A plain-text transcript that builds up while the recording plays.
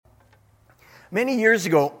Many years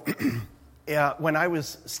ago, when I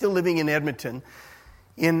was still living in Edmonton,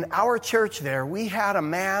 in our church there, we had a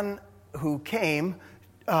man who came,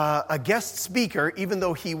 a guest speaker, even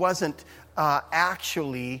though he wasn't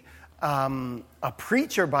actually a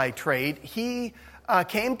preacher by trade. He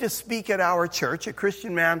came to speak at our church, a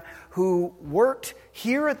Christian man who worked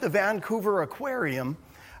here at the Vancouver Aquarium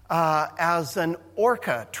as an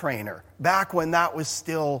orca trainer, back when that was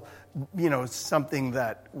still, something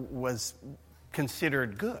that was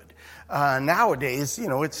considered good. Nowadays,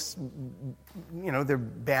 it's, they're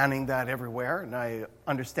banning that everywhere, and I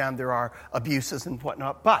understand there are abuses and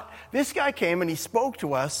whatnot. But this guy came and he spoke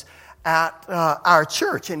to us at our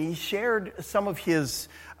church, and he shared some of his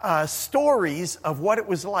stories of what it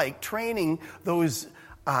was like training those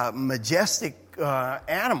majestic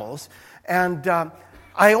animals. And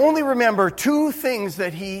I only remember two things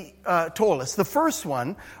that he told us. The first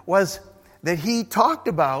one was that he talked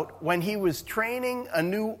about when he was training a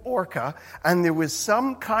new orca, and there was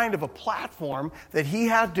some kind of a platform that he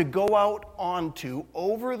had to go out onto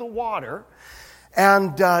over the water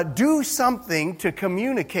and do something to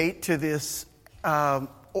communicate to this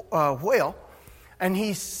whale. And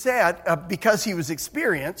he said, because he was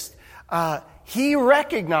experienced, he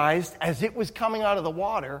recognized as it was coming out of the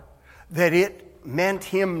water that it meant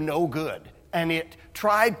him no good, and it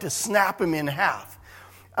tried to snap him in half.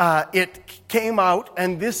 It came out,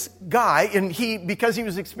 and this guy, and because he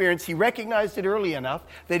was experienced, he recognized it early enough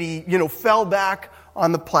that he, fell back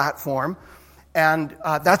on the platform, and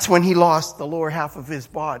that's when he lost the lower half of his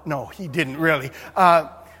body. No, he didn't really.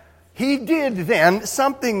 He did then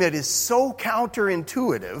something that is so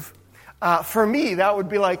counterintuitive. For me, that would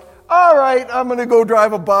be like, all right, I'm going to go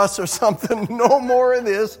drive a bus or something. No more of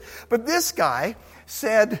this. But this guy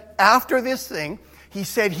said, after this thing, he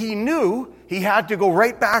said he knew he had to go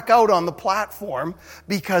right back out on the platform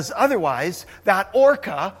because otherwise that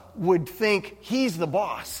orca would think he's the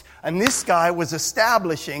boss. And this guy was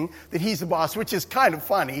establishing that he's the boss, which is kind of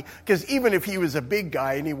funny because even if he was a big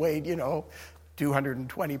guy and he weighed,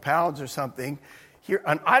 220 pounds or something,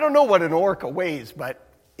 and I don't know what an orca weighs, but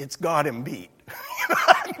it's got him beat.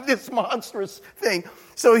 This monstrous thing.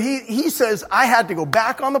 So he says, I had to go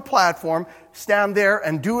back on the platform, stand there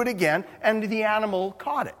and do it again, and the animal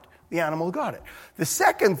caught it. The animal got it. The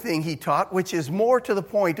second thing he taught, which is more to the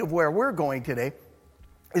point of where we're going today,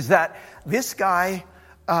 is that this guy,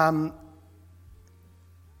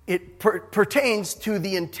 it pertains to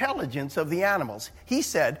the intelligence of the animals. He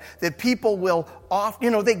said that people will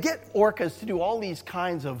often, they get orcas to do all these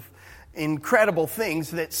kinds of incredible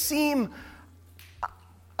things that seem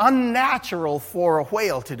unnatural for a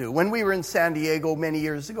whale to do. When we were in San Diego many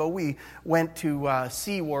years ago, we went to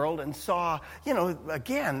SeaWorld and saw,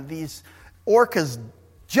 again, these orcas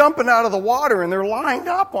jumping out of the water, and they're lined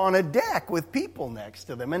up on a deck with people next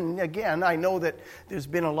to them. And again, I know that there's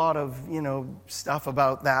been a lot of, stuff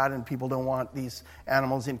about that, and people don't want these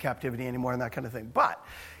animals in captivity anymore and that kind of thing. But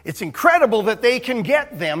it's incredible that they can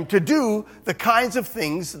get them to do the kinds of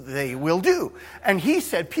things they will do. And he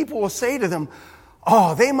said people will say to them,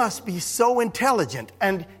 oh, they must be so intelligent.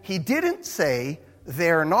 And he didn't say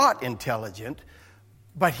they're not intelligent,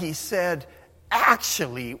 but he said,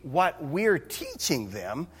 actually, what we're teaching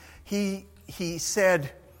them, he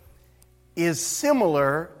said, is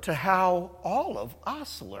similar to how all of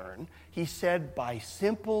us learn. He said, by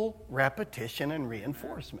simple repetition and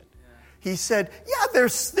reinforcement. He said, yeah, they're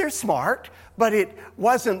smart, but it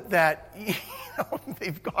wasn't that,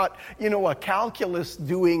 they've got, a calculus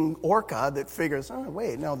doing orca that figures, oh,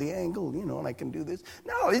 wait, now the angle, and I can do this.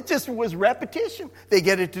 No, it just was repetition. They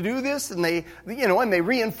get it to do this, and they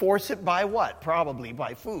reinforce it by what? Probably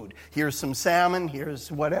by food. Here's some salmon,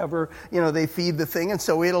 here's whatever, they feed the thing, and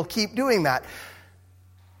so it'll keep doing that.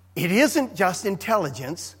 It isn't just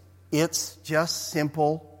intelligence, it's just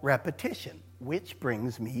simple repetition. Which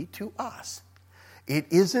brings me to us. It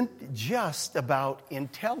isn't just about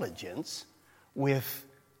intelligence with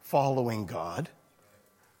following God,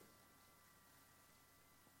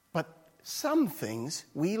 but some things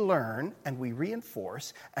we learn and we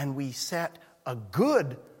reinforce and we set a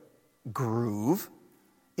good groove.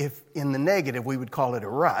 If in the negative we would call it a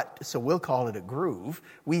rut, so we'll call it a groove.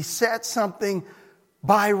 We set something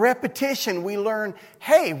by repetition. We learn,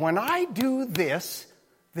 hey, when I do this,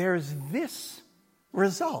 there's this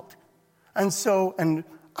result. And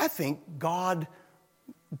I think God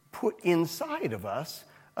put inside of us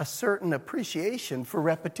a certain appreciation for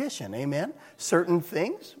repetition. Amen? Certain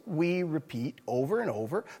things we repeat over and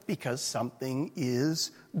over because something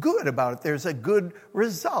is good about it. There's a good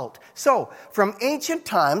result. So, from ancient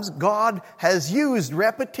times, God has used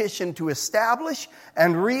repetition to establish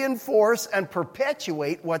and reinforce and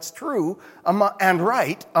perpetuate what's true and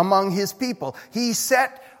right among his people. He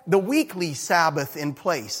set the weekly Sabbath in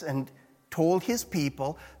place and told his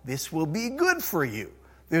people, this will be good for you.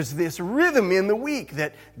 There's this rhythm in the week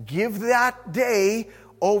that give that day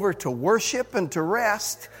over to worship and to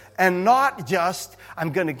rest, and not just,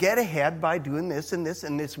 I'm going to get ahead by doing this and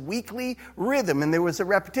this weekly rhythm. And there was a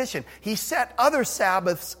repetition. He set other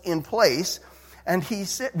Sabbaths in place, and he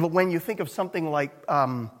said, when you think of something like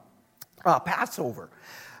Passover,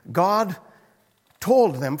 God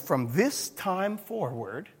told them from this time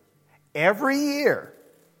forward, every year,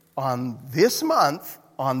 on this month,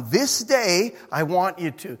 on this day, I want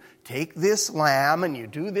you to take this lamb and you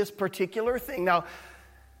do this particular thing. Now,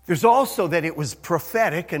 there's also that it was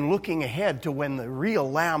prophetic and looking ahead to when the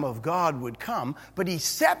real Lamb of God would come. But he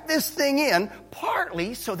set this thing in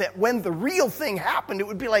partly so that when the real thing happened, it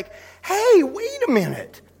would be like, hey, wait a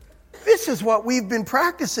minute. This is what we've been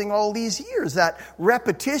practicing all these years. That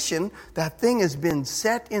repetition, that thing has been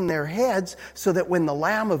set in their heads so that when the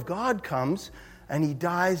Lamb of God comes and he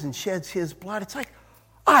dies and sheds his blood, it's like,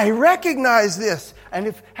 I recognize this.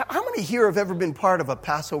 And how many here have ever been part of a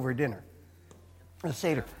Passover dinner? A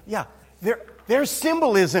Seder? Yeah. There's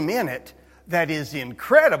symbolism in it that is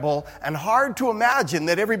incredible and hard to imagine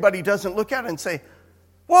that everybody doesn't look at it and say,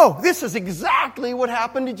 whoa, this is exactly what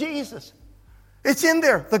happened to Jesus. It's in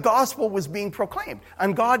there. The gospel was being proclaimed.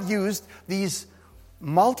 And God used these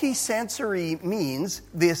multi-sensory means,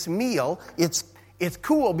 this meal. It's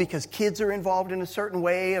cool because kids are involved in a certain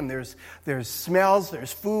way, and there's smells,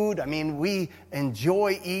 there's food. I mean, we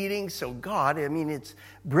enjoy eating, so God, it's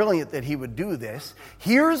brilliant that he would do this.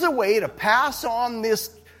 Here's a way to pass on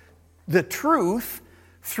the truth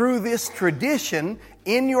through this tradition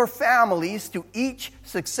in your families to each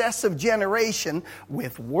successive generation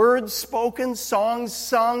with words spoken, songs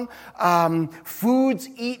sung, foods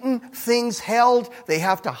eaten, things held. They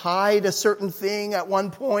have to hide a certain thing at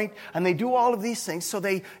one point, and they do all of these things. So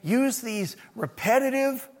they use these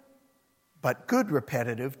repetitive, but good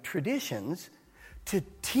repetitive traditions to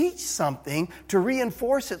teach something, to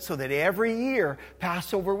reinforce it so that every year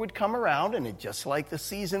Passover would come around, and it just like the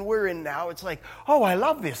season we're in now, it's like, oh, I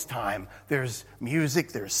love this time. There's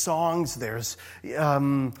music, there's songs, there's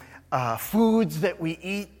foods that we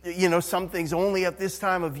eat, some things only at this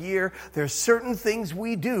time of year. There's certain things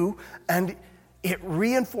we do, and it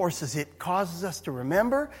reinforces, it causes us to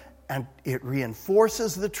remember, and it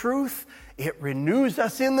reinforces the truth. It renews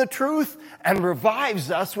us in the truth and revives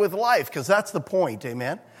us with life, because that's the point,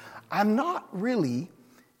 amen? I'm not really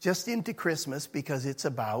just into Christmas because it's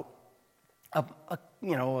about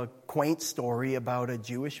a quaint story about a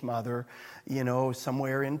Jewish mother,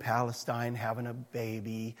 somewhere in Palestine having a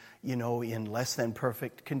baby, in less than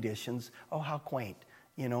perfect conditions. Oh, how quaint,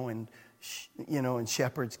 and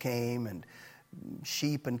shepherds came and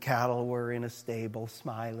sheep and cattle were in a stable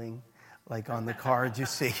smiling. Like on the cards you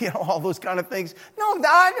see, all those kind of things. No,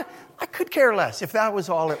 I could care less if that was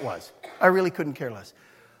all it was. I really couldn't care less.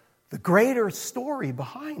 The greater story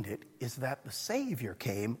behind it is that the Savior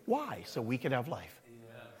came. Why? So we could have life.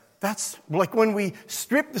 Yeah. That's like when we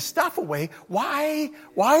strip the stuff away, why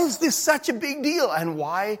is this such a big deal? And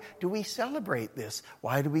why do we celebrate this?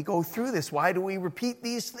 Why do we go through this? Why do we repeat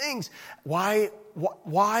these things? Why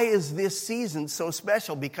is this season so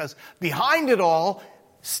special? Because behind it all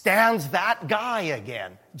stands that guy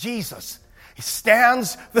again, Jesus. He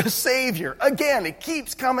stands the Savior. Again, it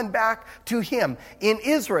keeps coming back to him. In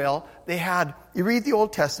Israel, you read the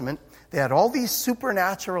Old Testament, they had all these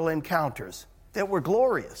supernatural encounters that were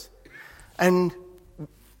glorious. And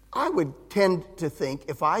I would tend to think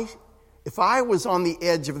if I was on the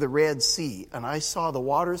edge of the Red Sea and I saw the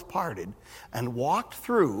waters parted and walked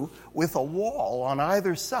through with a wall on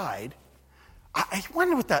either side, I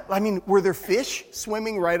wonder what that, were there fish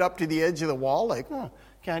swimming right up to the edge of the wall? Like,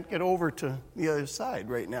 can't get over to the other side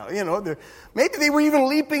right now. Maybe they were even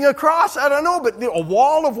leaping across. I don't know, but a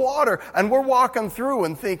wall of water. And we're walking through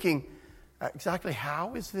and thinking, exactly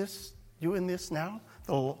how is this doing this now?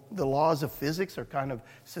 The laws of physics are kind of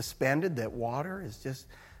suspended, that water is just,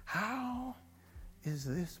 how is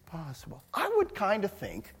this possible? I would kind of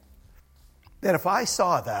think that if I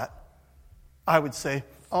saw that, I would say,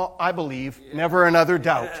 oh, I believe, never another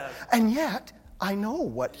doubt. Yeah. And yet, I know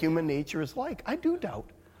what human nature is like. I do doubt.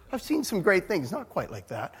 I've seen some great things, not quite like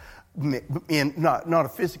that, not a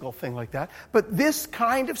physical thing like that, but this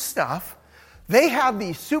kind of stuff They have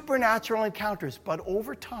these supernatural encounters, but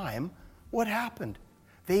over time, what happened?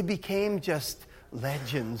 They became just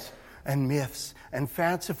legends and myths and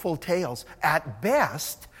fanciful tales. At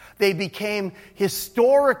best, they became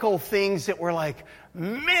historical things that were like,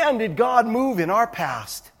 man, did God move in our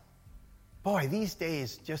past? Boy, these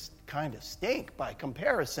days just kind of stink by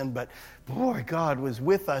comparison, but boy, God was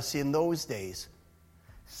with us in those days.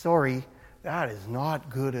 Sorry, that is not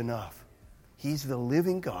good enough. He's the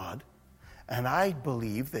living God, and I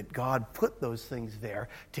believe that God put those things there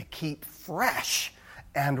to keep fresh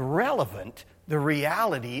and relevant the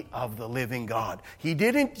reality of the living God. He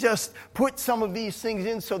didn't just put some of these things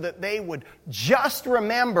in so that they would just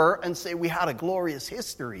remember and say we had a glorious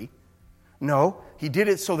history. No, he did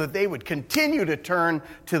it so that they would continue to turn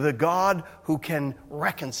to the God who can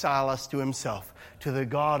reconcile us to himself, to the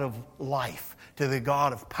God of life, to the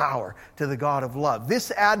God of power, to the God of love.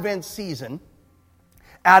 This Advent season,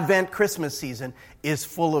 Advent Christmas season, is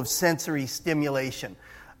full of sensory stimulation.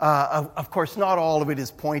 Of course, not all of it is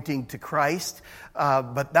pointing to Christ,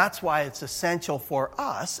 but that's why it's essential for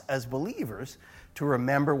us as believers to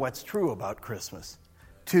remember what's true about Christmas,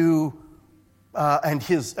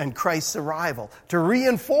 and Christ's arrival, to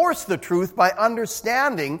reinforce the truth by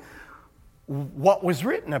understanding what was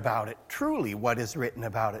written about it, truly what is written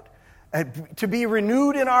about it, and to be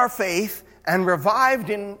renewed in our faith and revived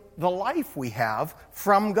in the life we have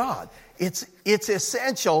from God. It's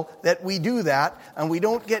essential that we do that, and we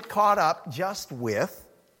don't get caught up just with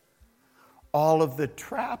all of the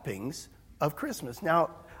trappings of Christmas.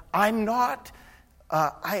 Now, I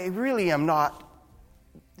really am not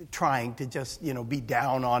trying to just, be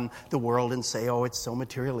down on the world and say, oh, it's so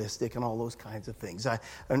materialistic and all those kinds of things.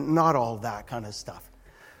 Not all that kind of stuff.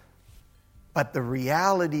 But the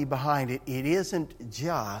reality behind it, it isn't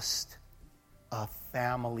just a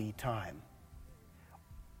family time.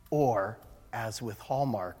 Or, as with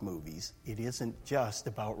Hallmark movies, it isn't just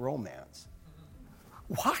about romance.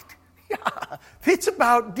 What? Yeah, it's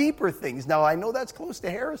about deeper things. Now, I know that's close to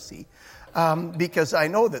heresy, because I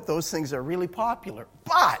know that those things are really popular.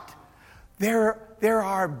 But there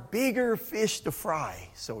are bigger fish to fry,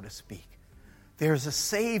 so to speak. There's a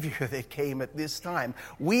Savior that came at this time.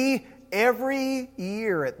 Every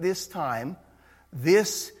year at this time,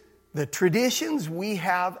 the traditions we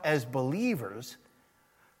have as believers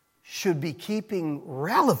should be keeping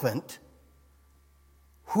relevant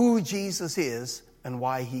who Jesus is and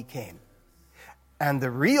why he came. And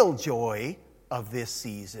the real joy of this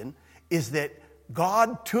season is that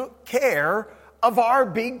God took care of our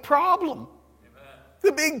big problem. Amen.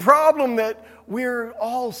 The big problem that we're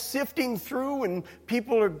all sifting through, and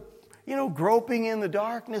people are, groping in the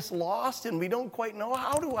darkness, lost, and we don't quite know,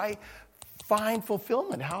 how do I find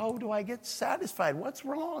fulfillment? How do I get satisfied? What's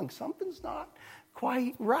wrong? Something's not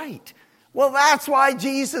quite right. Well, that's why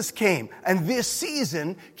Jesus came. And this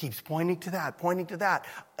season keeps pointing to that,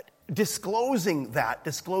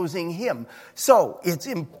 disclosing him. So it's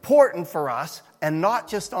important for us, and not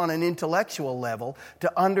just on an intellectual level,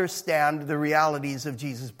 to understand the realities of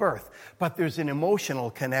Jesus' birth. But there's an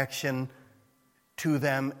emotional connection to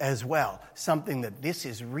them as well. Something that this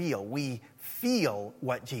is real. We feel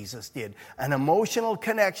what Jesus did. An emotional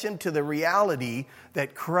connection to the reality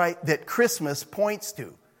that Christmas points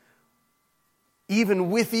to.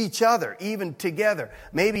 Even with each other, even together.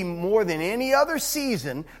 Maybe more than any other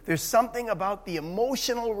season, there's something about the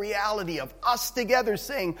emotional reality of us together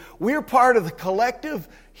saying we're part of the collective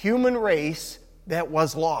human race that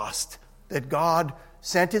was lost. That God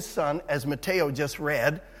sent his son, as Mateo just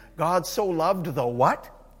read. God so loved the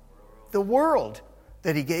what? The world,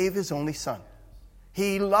 that he gave his only son.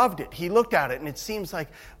 He loved it. He looked at it, and it seems like,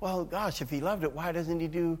 well, gosh, if he loved it, why doesn't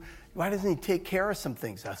he take care of some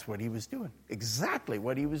things? That's what he was doing. Exactly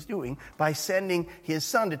what he was doing by sending his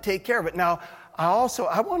son to take care of it. Now,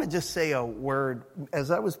 I want to just say a word.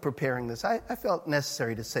 As I was preparing this, I felt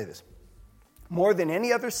necessary to say this. More than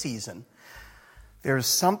any other season, there's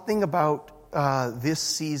something about this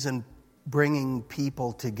season bringing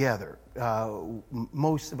people together.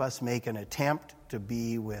 Most of us make an attempt to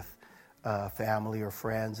be with family or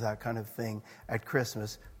friends, that kind of thing, at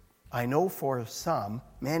Christmas. I know for some,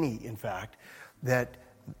 many in fact,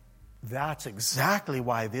 that's exactly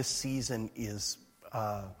why this season is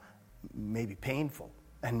maybe painful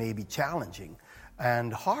and maybe challenging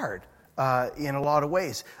and hard in a lot of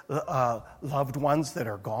ways. Loved ones that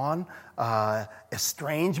are gone,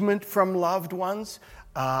 estrangement from loved ones.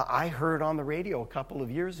 I heard on the radio a couple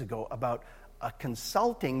of years ago about a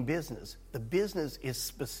consulting business. The business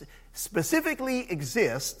is specifically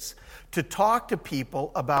exists to talk to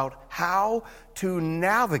people about how to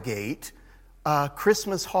navigate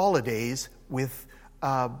Christmas holidays with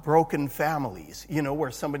broken families,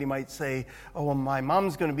 where somebody might say, oh, well, my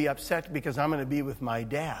mom's going to be upset because I'm going to be with my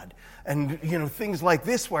dad. And, things like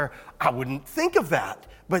this where I wouldn't think of that.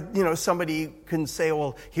 But, somebody can say,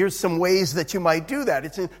 well, here's some ways that you might do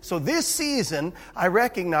that. So this season, I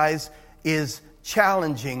recognize, is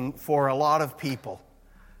challenging for a lot of people.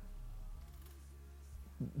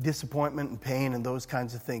 Disappointment and pain and those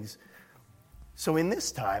kinds of things. So in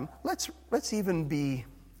this time, let's even be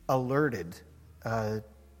alerted.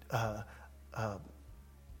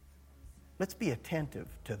 Let's be attentive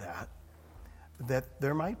to that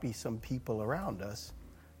there might be some people around us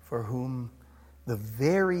for whom the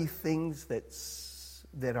very things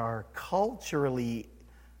that are culturally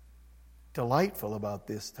delightful about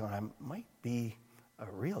this time might be a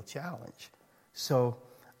real challenge. So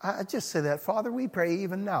I just say that, Father, we pray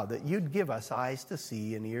even now that you'd give us eyes to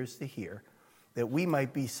see and ears to hear, that we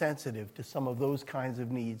might be sensitive to some of those kinds of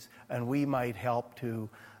needs, and we might help to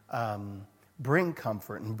bring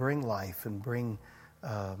comfort and bring life and bring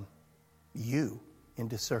you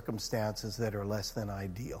into circumstances that are less than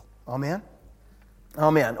ideal. Amen?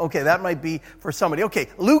 Amen. Okay, that might be for somebody. Okay,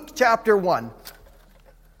 Luke chapter 1.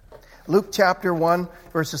 Luke chapter 1,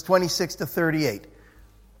 verses 26 to 38.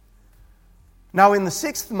 Now in the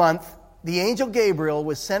 6th month, the angel Gabriel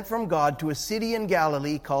was sent from God to a city in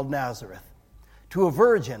Galilee called Nazareth, to a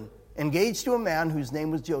virgin engaged to a man whose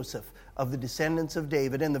name was Joseph, of the descendants of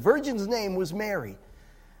David, and the virgin's name was Mary.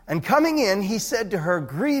 And coming in, he said to her,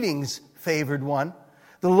 "Greetings, favored one,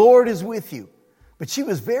 the Lord is with you." But she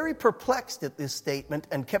was very perplexed at this statement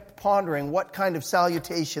and kept pondering what kind of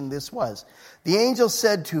salutation this was. The angel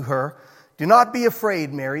said to her, "Do not be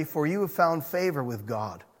afraid, Mary, for you have found favor with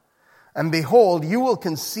God. And behold, you will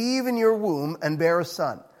conceive in your womb and bear a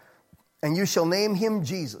son, and you shall name him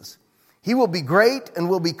Jesus. He will be great and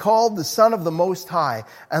will be called the Son of the Most High.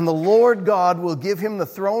 And the Lord God will give him the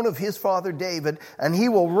throne of his father David, and he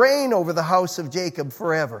will reign over the house of Jacob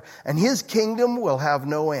forever, and his kingdom will have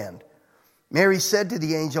no end." Mary said to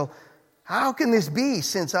the angel, "How can this be,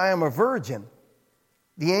 since I am a virgin?"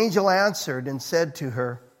 The angel answered and said to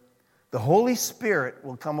her, "The Holy Spirit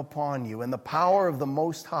will come upon you, and the power of the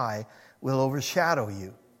Most High will overshadow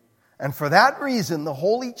you. And for that reason, the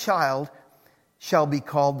Holy Child shall be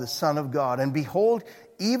called the Son of God. And behold,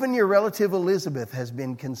 even your relative Elizabeth has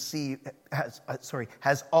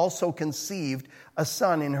also conceived a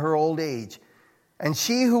son in her old age. And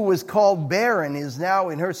she who was called barren is now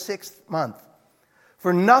in her 6th month.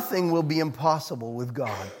 For nothing will be impossible with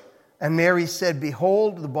God." And Mary said,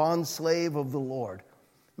 "Behold, the bondslave of the Lord.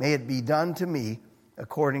 May it be done to me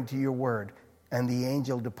according to your word." And the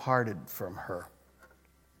angel departed from her.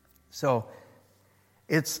 So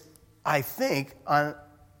it's, I think,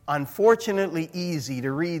 unfortunately easy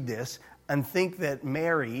to read this and think that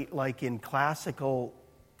Mary, like in classical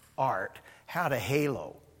art, had a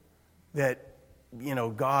halo. That,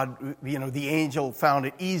 God, the angel found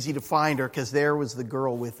it easy to find her because there was the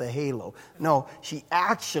girl with the halo. No, she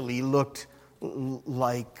actually looked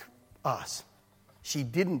like us. She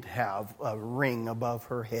didn't have a ring above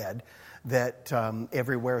her head that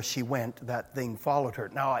everywhere she went, that thing followed her.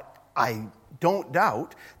 Now, I don't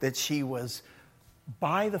doubt that she was,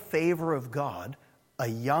 by the favor of God, a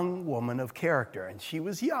young woman of character. And she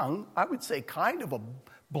was young, I would say kind of a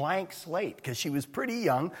blank slate, because she was pretty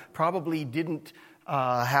young, probably didn't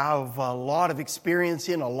have a lot of experience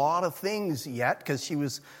in a lot of things yet, because she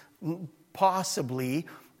was possibly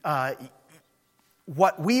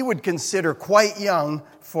what we would consider quite young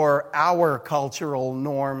for our cultural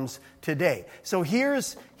norms today. So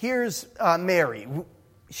here's Mary.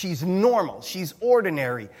 She's normal. She's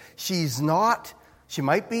ordinary. She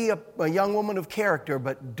might be a young woman of character,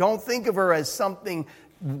 but don't think of her as something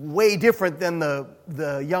way different than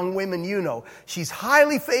the young women you know. She's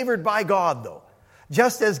highly favored by God, though,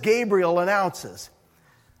 just as Gabriel announces.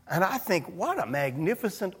 And I think what a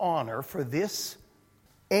magnificent honor for this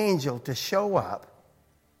angel to show up,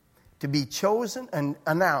 to be chosen and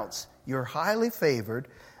announce you're highly favored,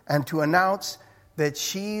 and to announce that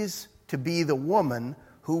she's to be the woman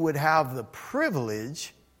who would have the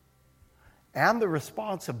privilege and the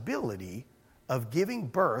responsibility of giving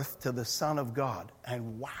birth to the Son of God.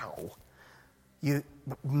 And wow,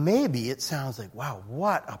 maybe it sounds like, wow,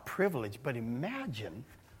 what a privilege. But imagine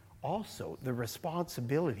also the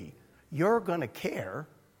responsibility. You're going to care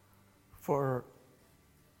for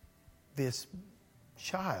this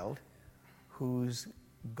child who's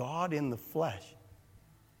God in the flesh.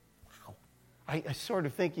 Wow. I sort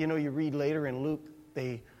of think, you read later in Luke,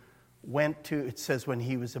 they went to, it says when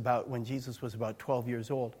Jesus was about 12 years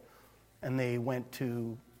old, and they went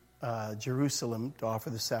to Jerusalem to offer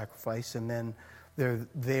the sacrifice, and then they're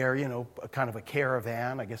there, kind of a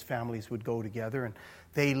caravan. I guess families would go together, and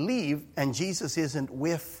they leave, and Jesus isn't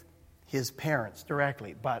with his parents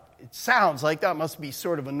directly. But it sounds like that must be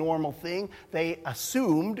sort of a normal thing. They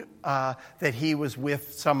assumed that he was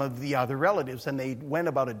with some of the other relatives, and they went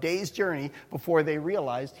about a day's journey before they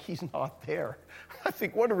realized he's not there. I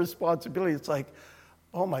think what a responsibility. It's like,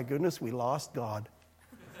 oh my goodness, we lost God.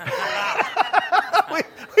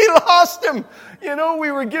 We lost him.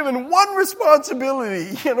 We were given one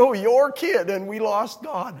responsibility, your kid, and we lost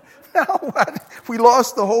God. Now what? We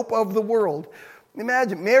lost the hope of the world.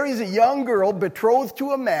 Imagine, Mary's a young girl betrothed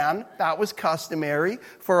to a man. That was customary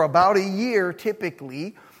for about a year,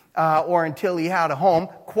 typically, or until he had a home.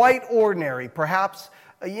 Quite ordinary. Perhaps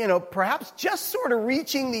just sort of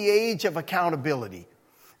reaching the age of accountability.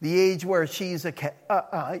 The age where she's,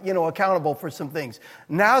 accountable for some things.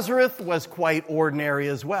 Nazareth was quite ordinary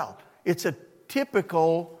as well. It's a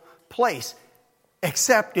typical place,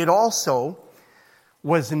 except it also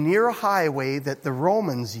was near a highway that the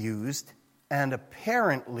Romans used, and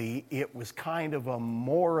apparently it was kind of a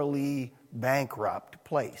morally bankrupt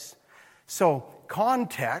place. So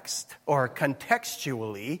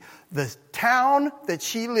contextually, the town that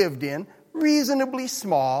she lived in, reasonably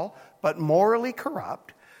small, but morally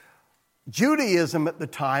corrupt. Judaism at the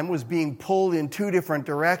time was being pulled in two different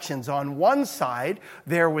directions. On one side,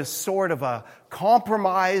 there was sort of a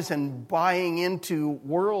compromise and buying into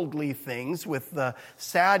worldly things with the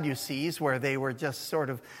Sadducees, where they were just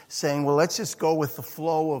sort of saying, well, let's just go with the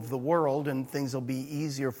flow of the world and things will be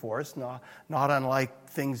easier for us, not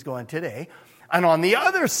unlike things going today. And on the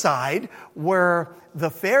other side were the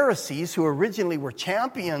Pharisees, who originally were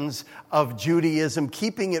champions of Judaism,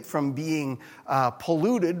 keeping it from being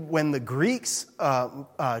polluted when the Greeks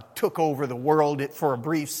took over the world for a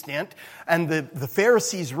brief stint. And the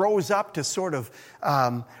Pharisees rose up to sort of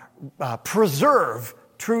preserve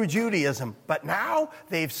true Judaism. But now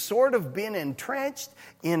they've sort of been entrenched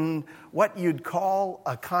in what you'd call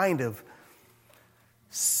a kind of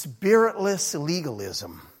spiritless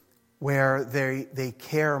legalism, where they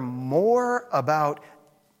care more about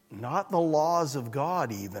not the laws of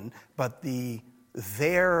God even, but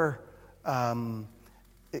their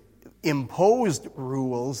imposed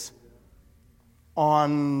rules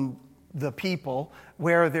on the people,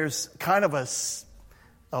 where there's kind of a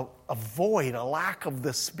void, a lack of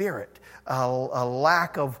the Spirit, a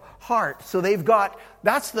lack of heart. So they've got,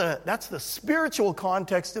 that's the spiritual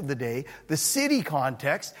context of the day, the city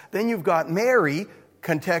context. Then you've got Mary,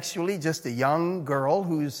 contextually, just a young girl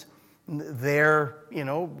who's there,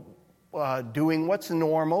 doing what's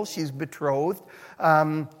normal. She's betrothed,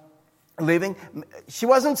 living. She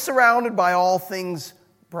wasn't surrounded by all things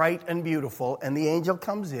bright and beautiful. And the angel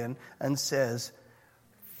comes in and says,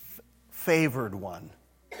 favored one.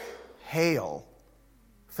 Hail,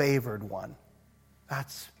 favored one.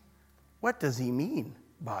 What does he mean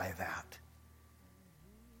by that?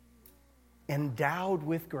 Endowed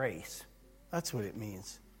with grace. That's what it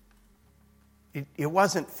means. It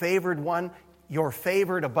wasn't favored one, you're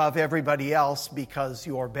favored above everybody else because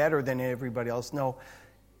you're better than everybody else. No.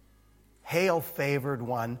 Hail, favored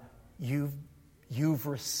one, you've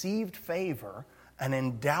received favor, an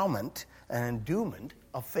endowment, an endowment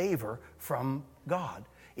of favor from God.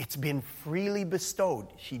 It's been freely bestowed.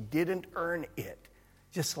 She didn't earn it,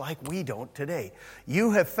 just like we don't today.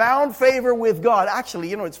 You have found favor with God.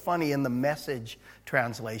 Actually, it's funny, in the Message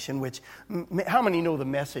translation, which, how many know the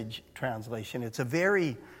Message translation? It's a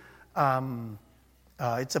very,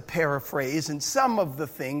 it's a paraphrase, and some of the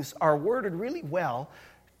things are worded really well.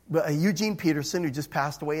 Eugene Peterson, who just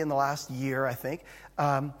passed away in the last year, I think,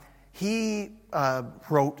 he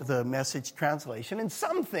wrote the Message translation, and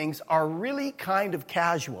some things are really kind of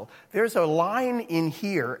casual. There's a line in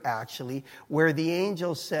here, actually, where the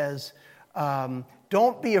angel says,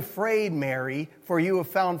 don't be afraid, Mary, for you have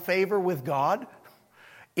found favor with God.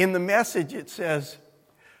 In the Message, it says,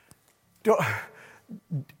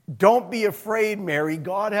 don't be afraid, Mary,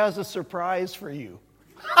 God has a surprise for you.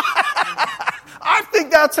 I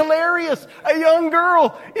think that's hilarious. A young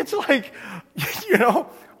girl. It's like,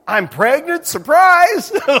 I'm pregnant,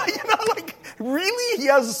 surprise. Really? He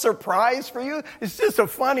has a surprise for you? It's just a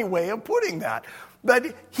funny way of putting that.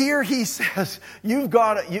 But here he says,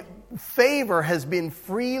 favor has been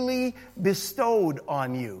freely bestowed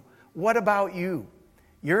on you. What about you?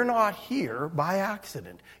 You're not here by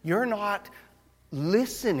accident. You're not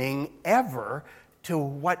listening ever to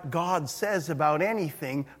what God says about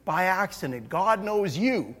anything by accident. God knows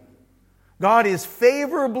you. God is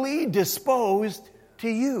favorably disposed to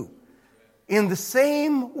you. In the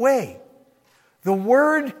same way, the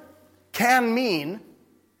word can mean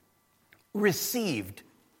received.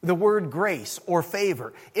 The word grace or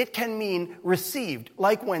favor. It can mean received,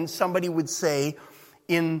 like when somebody would say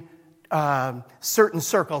in certain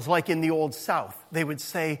circles, like in the Old South, they would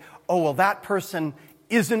say, oh, well, that person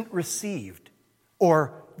isn't received,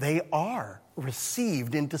 or they are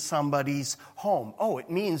received into somebody's home. Oh, it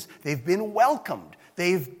means they've been welcomed.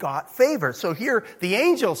 They've got favor. So here the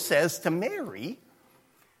angel says to Mary,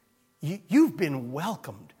 you've been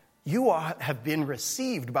welcomed. You have been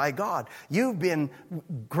received by God.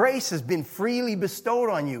 Grace has been freely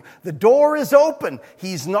bestowed on you. The door is open.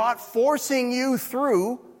 He's not forcing you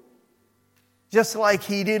through, just like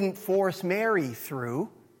he didn't force Mary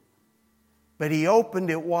through, but he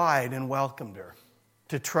opened it wide and welcomed her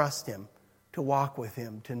to trust him, to walk with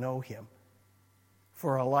him, to know him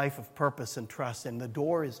for a life of purpose and trust. And the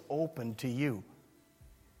door is open to you.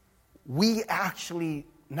 We actually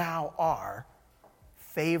now are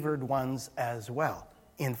favored ones as well.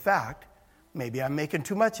 In fact, maybe I'm making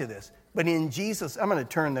too much of this, but in Jesus, I'm going to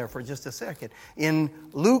turn there for just a second. In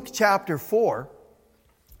Luke chapter 4,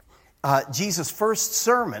 Jesus' first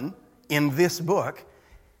sermon in this book,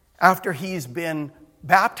 after he's been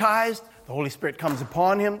baptized, the Holy Spirit comes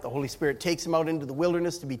upon him. The Holy Spirit takes him out into the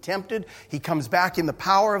wilderness to be tempted. He comes back in the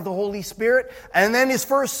power of the Holy Spirit. And then his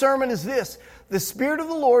first sermon is this: the Spirit of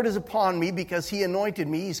the Lord is upon me because he anointed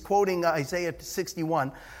me. He's quoting Isaiah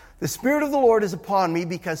 61. The Spirit of the Lord is upon me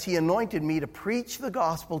because he anointed me to preach the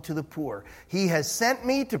gospel to the poor. He has sent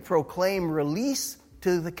me to proclaim release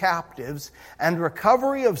to the captives and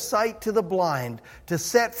recovery of sight to the blind, to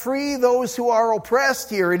set free those who are oppressed.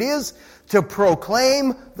 Here it is, to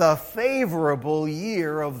proclaim the favorable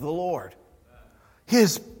year of the Lord.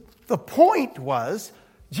 The point was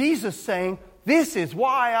Jesus saying, this is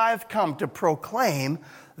why I've come to proclaim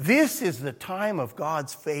this is the time of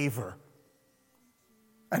God's favor.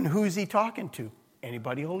 And who's he talking to?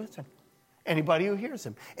 Anybody who'll listen. Anybody who hears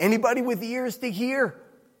him. Anybody with ears to hear.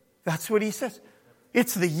 That's what he says.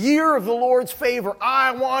 It's the year of the Lord's favor.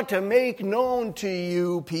 I want to make known to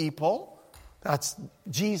you people. That's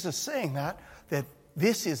Jesus saying that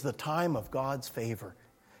this is the time of God's favor.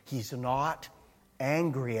 He's not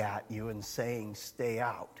angry at you and saying, stay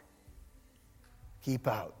out. Keep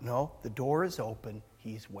out. No, the door is open.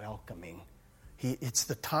 He's welcoming. It's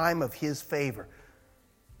the time of his favor.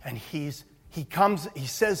 And he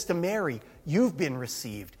says to Mary, you've been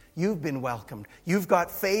received. You've been welcomed. You've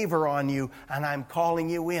got favor on you, and I'm calling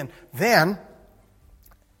you in. Then,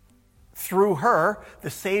 through her, the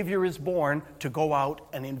Savior is born to go out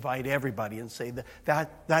and invite everybody and say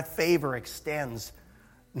that favor extends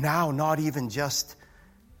now not even just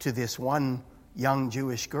to this one young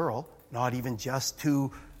Jewish girl, not even just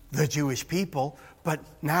to the Jewish people, but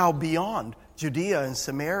now beyond Judea and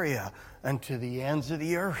Samaria and to the ends of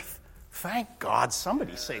the earth. Thank God.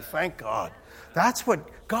 Somebody say, thank God. That's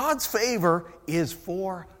what God's favor is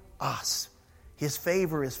for us. His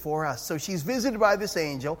favor is for us. So she's visited by this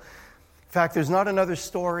angel. In fact, there's not another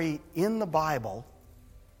story in the Bible,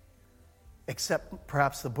 except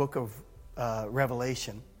perhaps the book of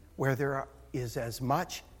Revelation, where there is as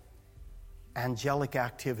much angelic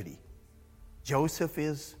activity. Joseph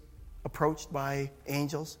is approached by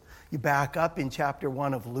angels. You back up in chapter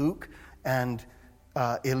 1 of Luke, and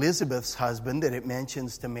Elizabeth's husband that it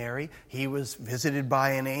mentions to Mary, he was visited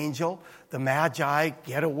by an angel. The Magi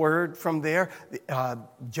get a word from there.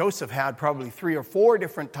 Joseph had probably 3 or 4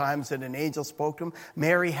 different times that an angel spoke to him.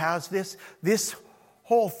 Mary has this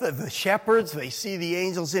whole thing. The shepherds, they see the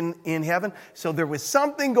angels in heaven. So there was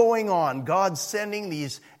something going on. God sending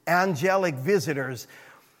these angelic visitors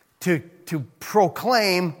to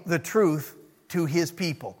proclaim the truth to his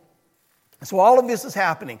people. So all of this is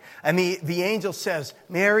happening. And the angel says,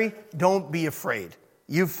 Mary, don't be afraid.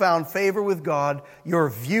 You've found favor with God. You're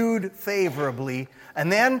viewed favorably.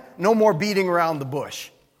 And then no more beating around the bush.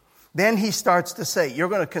 Then he starts to say, you're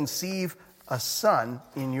going to conceive a son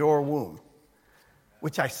in your womb.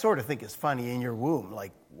 Which I sort of think is funny, in your womb,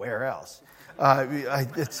 like where else?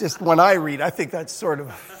 It's just when I read, I think that's sort of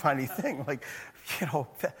a funny thing. Like,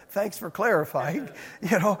 thanks for clarifying.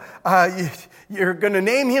 You're going to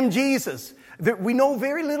name him Jesus. We know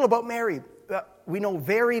very little about Mary. We know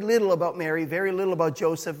very little about Mary, very little about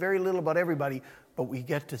Joseph, very little about everybody. But we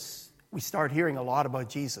start hearing a lot about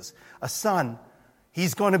Jesus. A son.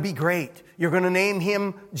 He's going to be great. You're going to name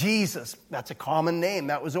him Jesus. That's a common name.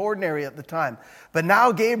 That was ordinary at the time. But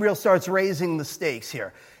now Gabriel starts raising the stakes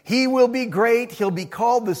here. He will be great. He'll be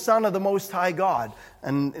called the Son of the Most High God.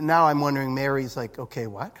 And now I'm wondering, Mary's like, okay,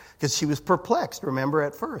 what? Because she was perplexed, remember,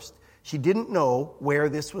 at first. She didn't know where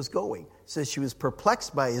this was going. It says she was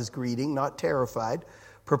perplexed by his greeting, not terrified.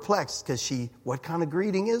 perplexed because what kind of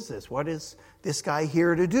greeting is this? What is this guy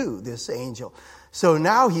here to do, this angel? So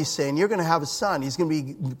now he's saying, you're going to have a son. He's going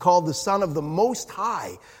to be called the Son of the Most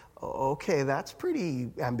High. Okay, that's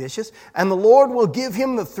pretty ambitious. And the Lord will give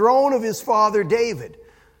him the throne of his father David.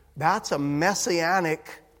 That's a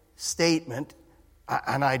messianic statement.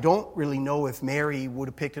 And I don't really know if Mary would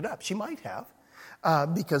have picked it up. She might have,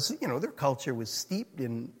 because, their culture was steeped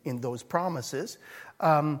in those promises.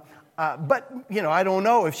 But, I don't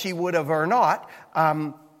know if she would have or not.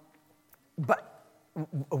 But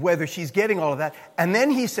whether she's getting all of that. And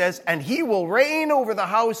then he says, and he will reign over the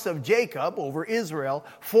house of Jacob, over Israel,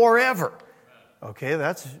 forever. Okay,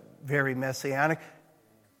 that's very messianic.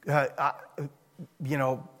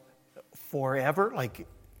 Forever, like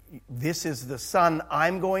this is the son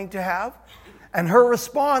I'm going to have. And her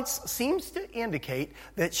response seems to indicate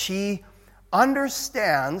that she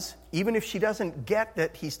understands, even if she doesn't get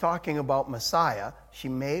that he's talking about Messiah, she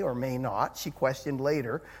may or may not. She questioned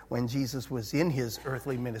later when Jesus was in his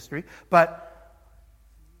earthly ministry. But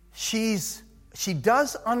she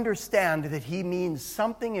does understand that he means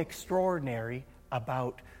something extraordinary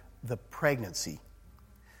about the pregnancy.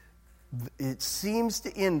 It seems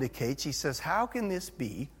to indicate, she says, how can this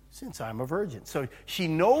be since I'm a virgin? So she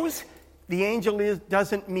knows the angel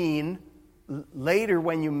doesn't mean later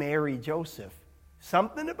when you marry Joseph.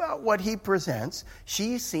 Something about what he presents,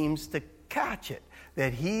 she seems to catch it,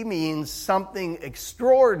 that he means something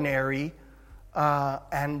extraordinary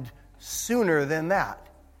and sooner than that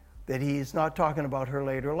he's not talking about her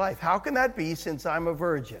later life. How can that be since I'm a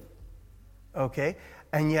virgin? Okay,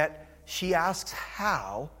 and yet she asks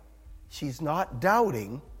how. She's not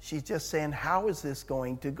doubting. She's just saying, how is this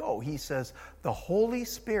going to go? He says, the Holy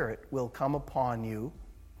Spirit will come upon you,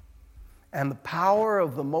 and the power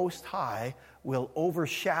of the Most High will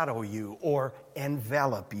overshadow you or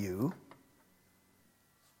envelop you.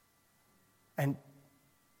 And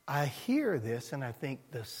I hear this and I think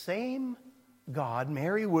the same God,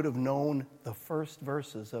 Mary would have known the first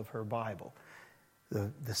verses of her Bible.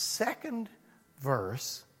 The second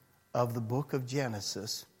verse of the book of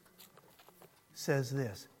Genesis says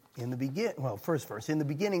this. First verse, in the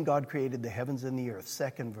beginning God created the heavens and the earth.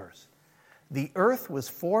 Second verse. The earth was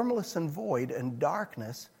formless and void, and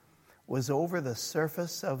darkness was over the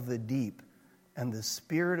surface of the deep, and the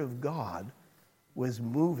Spirit of God was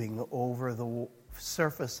moving over the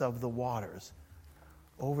surface of the waters.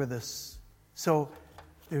 So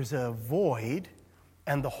there's a void,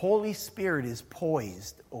 and the Holy Spirit is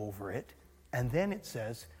poised over it, and then it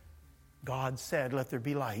says, God said, let there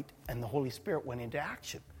be light, and the Holy Spirit went into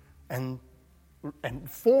action. And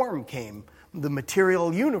form came. The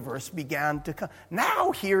material universe began to come.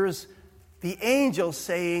 Now here's the angel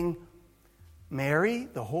saying, Mary,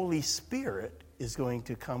 the Holy Spirit is going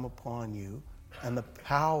to come upon you, and the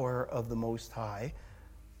power of the Most High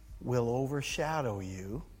will overshadow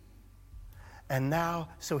you. And now,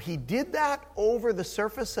 so he did that over the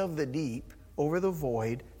surface of the deep, over the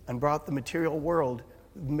void, and brought the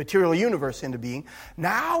material universe into being.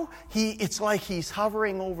 Now it's like he's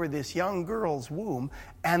hovering over this young girl's womb,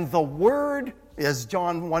 and the Word, as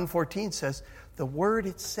John 1:14 says, the Word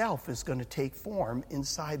itself is going to take form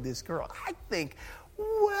inside this girl. I think,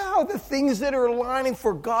 wow, the things that are aligning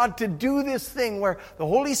for God to do this thing where the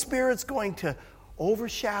Holy Spirit's going to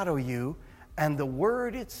overshadow you, and the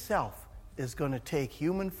Word itself is going to take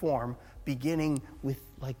human form, beginning with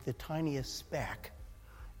like the tiniest speck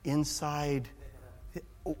inside,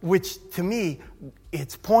 which to me,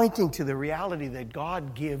 it's pointing to the reality that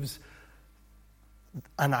God gives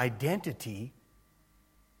an identity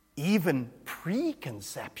even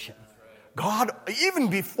pre-conception. God, even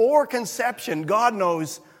before conception, God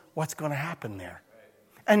knows what's going to happen there.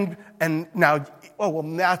 And now,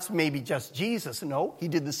 that's maybe just Jesus. No, he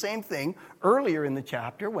did the same thing earlier in the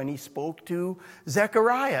chapter when he spoke to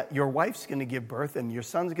Zechariah. Your wife's going to give birth and your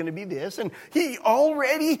son's going to be this. And he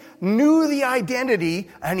already knew the identity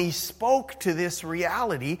and he spoke to this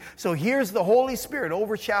reality. So here's the Holy Spirit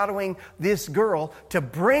overshadowing this girl to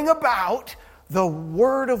bring about the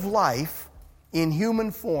word of life in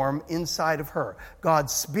human form inside of her.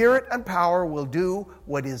 God's Spirit and power will do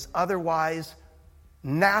what is otherwise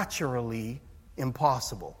naturally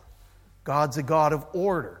impossible. God's a God of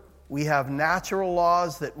order. We have natural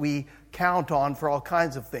laws that we count on for all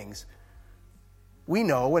kinds of things. We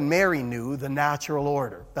know, and Mary knew, the natural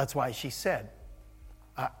order. That's why she said,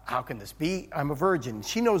 how can this be? I'm a virgin.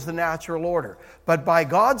 She knows the natural order. But by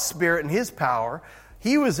God's Spirit and His power,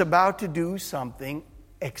 He was about to do something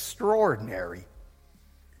extraordinary.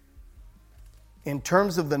 In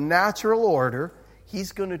terms of the natural order,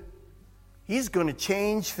 He's going to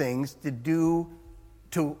change things to do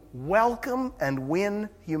to welcome and win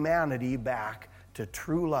humanity back to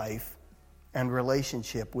true life and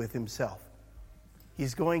relationship with himself.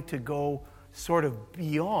 He's going to go sort of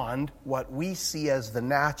beyond what we see as the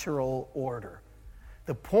natural order.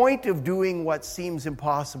 The point of doing what seems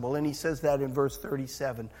impossible, and he says that in verse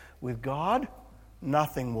 37, with God,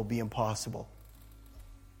 nothing will be impossible.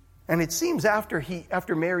 And it seems after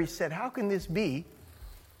Mary said, how can this be?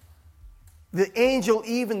 The angel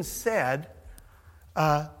even said,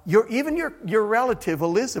 your relative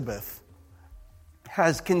Elizabeth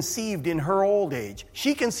has conceived in her old age.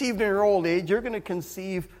 She conceived in her old age. You're going to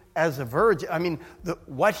conceive as a virgin. I mean,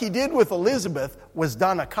 what he did with Elizabeth was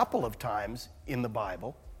done a couple of times in the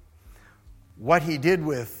Bible. What he did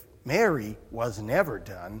with Mary was never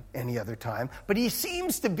done any other time. But he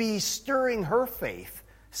seems to be stirring her faith,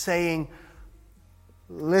 saying,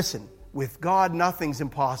 listen, with God, nothing's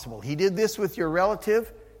impossible. He did this with your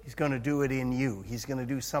relative. He's going to do it in you. He's going to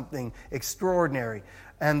do something extraordinary.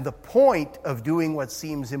 And the point of doing what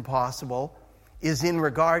seems impossible is in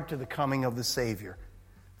regard to the coming of the Savior.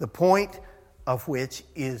 The point of which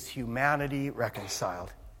is humanity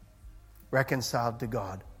reconciled to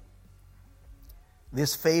God.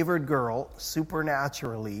 This favored girl,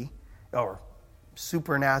 supernaturally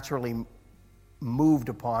moved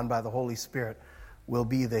upon by the Holy Spirit, will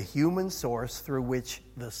be the human source through which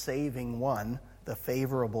the saving one, the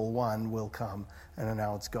favorable one, will come and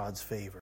announce God's favor.